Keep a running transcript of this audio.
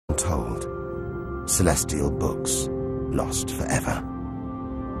told. Celestial books, lost forever.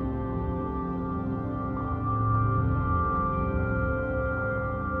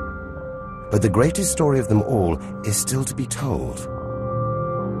 But the greatest story of them all is still to be told.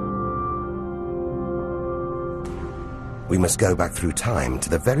 We must go back through time to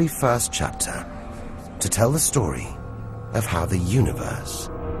the very first chapter to tell the story of how the universe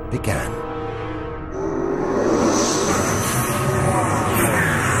began.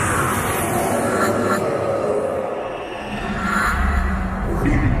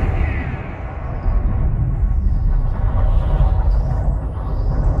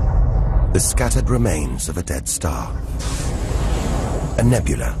 The scattered remains of a dead star. A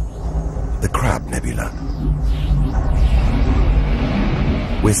nebula, the Crab Nebula.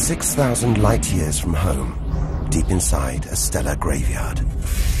 We're 6,000 light years from home, deep inside a stellar graveyard.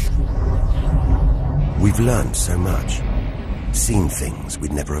 We've learned so much, seen things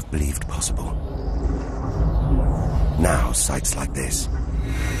we'd never have believed possible. Now, sights like this,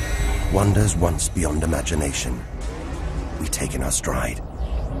 wonders once beyond imagination, we take in our stride.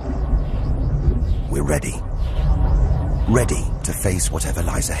 We're ready. Ready to face whatever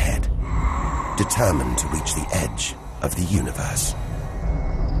lies ahead, determined to reach the edge of the universe.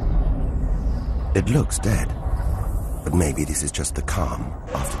 It looks dead, but maybe this is just the calm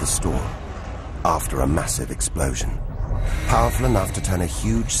after the storm, after a massive explosion, powerful enough to turn a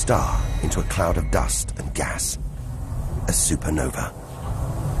huge star into a cloud of dust and gas, a supernova.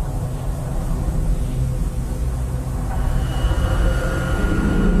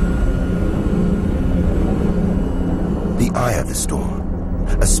 The eye of the storm,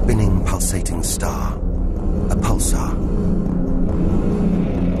 a spinning, pulsating star, a pulsar.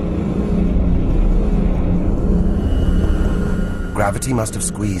 Gravity must have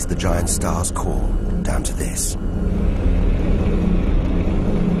squeezed the giant star's core down to this.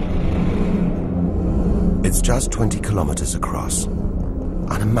 It's just 20 kilometers across,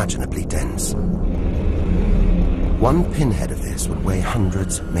 unimaginably dense. One pinhead of this would weigh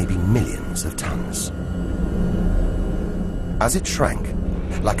hundreds, maybe millions of tons. As it shrank,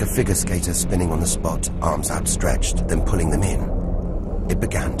 like a figure skater spinning on the spot, arms outstretched, then pulling them in, it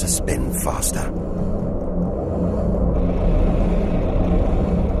began to spin faster.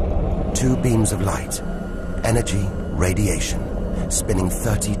 Two beams of light, energy, radiation, spinning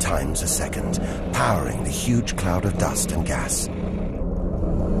 30 times a second, powering the huge cloud of dust and gas.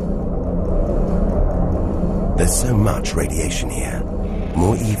 There's so much radiation here,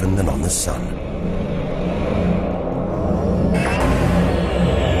 more even than on the sun.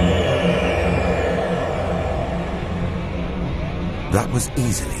 That was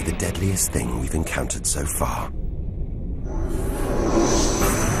easily the deadliest thing we've encountered so far.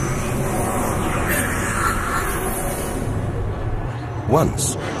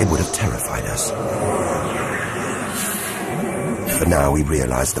 Once, it would have terrified us. But now we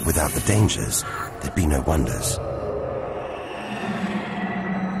realize that without the dangers, there'd be no wonders.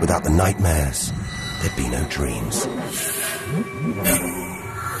 Without the nightmares, there'd be no dreams.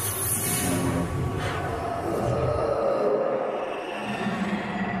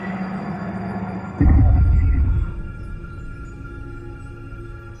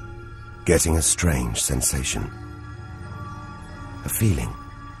 Getting a strange sensation. A feeling,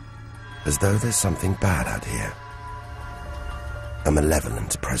 as though there's something bad out here. A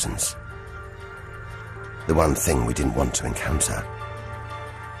malevolent presence. The one thing we didn't want to encounter.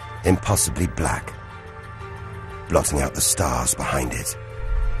 Impossibly black, blotting out the stars behind it.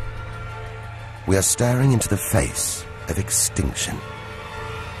 We are staring into the face of extinction.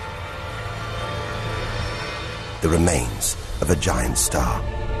 The remains of a giant star.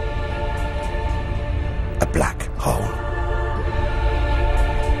 A black hole.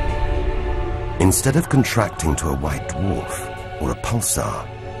 Instead of contracting to a white dwarf or a pulsar,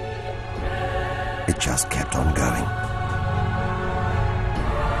 it just kept on going.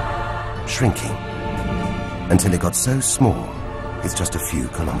 Shrinking until it got so small it's just a few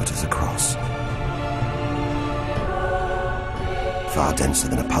kilometers across. Far denser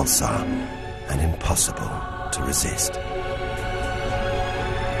than a pulsar and impossible to resist.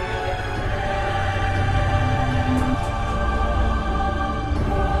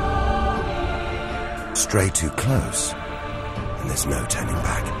 Stray too close, and there's no turning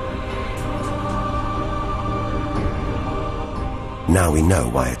back. Now we know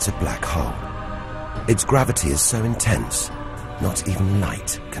why it's a black hole. Its gravity is so intense, not even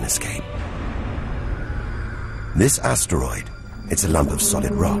light can escape. This asteroid, it's a lump of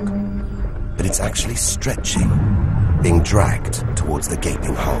solid rock, but it's actually stretching, being dragged towards the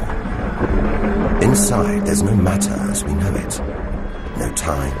gaping hole. Inside, there's no matter as we know it. No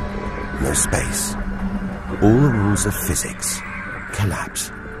time, no space. All the rules of physics collapse.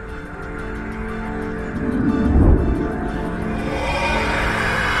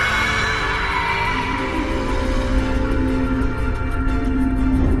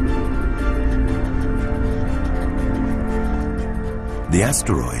 The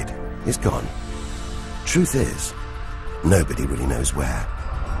asteroid is gone. Truth is, nobody really knows where.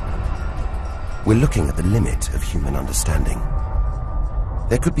 We're looking at the limit of human understanding.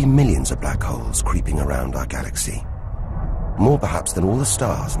 There could be millions of black holes creeping around our galaxy. More perhaps than all the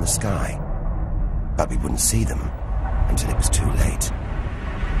stars in the sky. But we wouldn't see them until it was too late.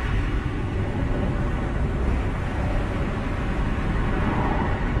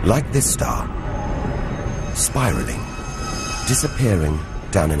 Like this star, spiraling, disappearing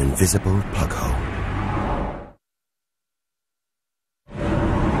down an invisible plug hole.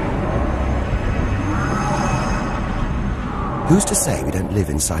 Who's to say we don't live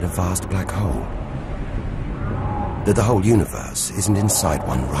inside a vast black hole? That the whole universe isn't inside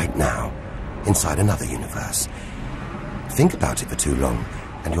one right now, inside another universe. Think about it for too long,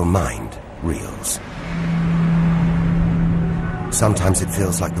 and your mind reels. Sometimes it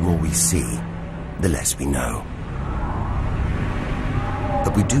feels like the more we see, the less we know.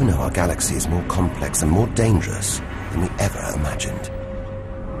 But we do know our galaxy is more complex and more dangerous than we ever imagined.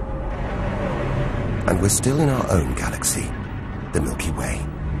 And we're still in our own galaxy, the Milky Way.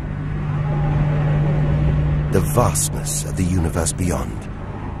 The vastness of the universe beyond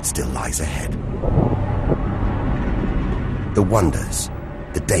still lies ahead. The wonders,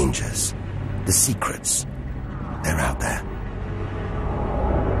 the dangers, the secrets, they're out there.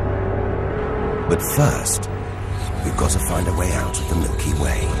 But first, we've got to find a way out of the Milky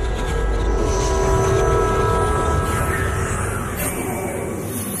Way.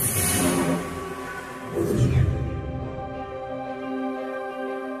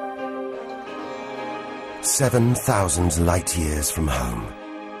 "7,000 light years from home,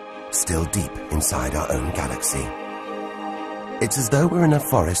 still deep inside our own galaxy. It's as though we're in a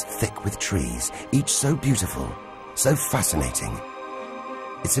forest thick with trees, each so beautiful, so fascinating.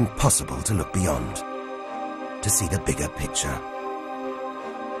 It's impossible to look beyond, to see the bigger picture.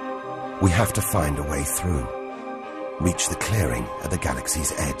 We have to find a way through, reach the clearing at the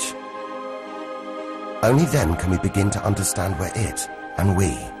galaxy's edge. Only then can we begin to understand where it and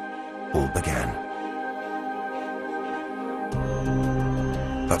we all began.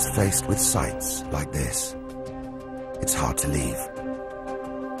 But faced with sights like this, it's hard to leave.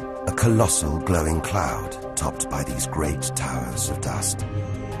 A colossal glowing cloud topped by these great towers of dust.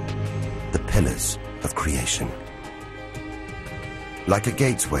 The pillars of creation. Like a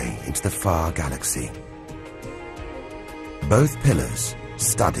gateway into the far galaxy. Both pillars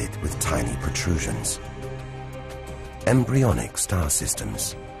studded with tiny protrusions. Embryonic star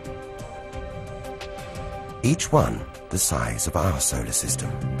systems. Each one the size of our solar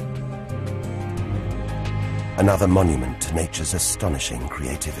system. Another monument to nature's astonishing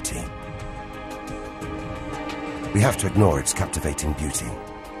creativity. We have to ignore its captivating beauty,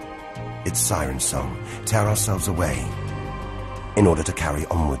 its siren song, tear ourselves away, in order to carry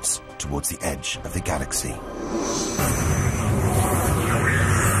onwards towards the edge of the galaxy.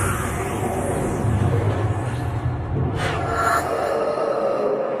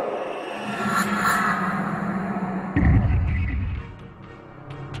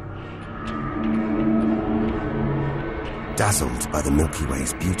 Dazzled by the Milky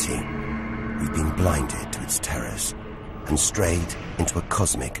Way's beauty, we've been blinded to its terrors and strayed into a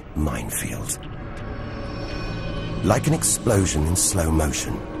cosmic minefield. Like an explosion in slow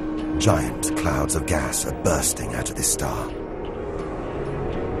motion, giant clouds of gas are bursting out of this star.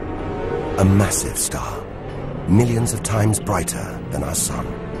 A massive star, millions of times brighter than our sun.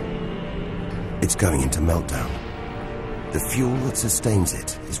 It's going into meltdown. The fuel that sustains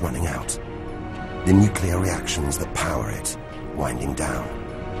it is running out. The nuclear reactions that power it winding down.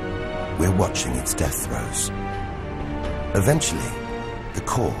 We're watching its death throes. Eventually, the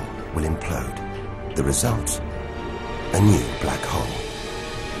core will implode. The result, a new black hole.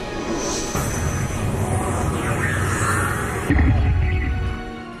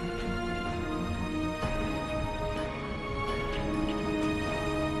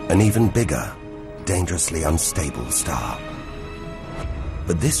 An even bigger, dangerously unstable star.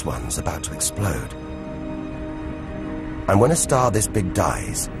 But this one's about to explode. And when a star this big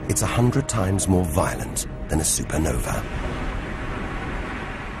dies, it's 100 times more violent than a supernova.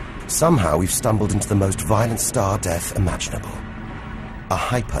 Somehow we've stumbled into the most violent star death imaginable. A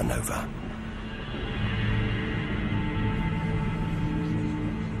hypernova.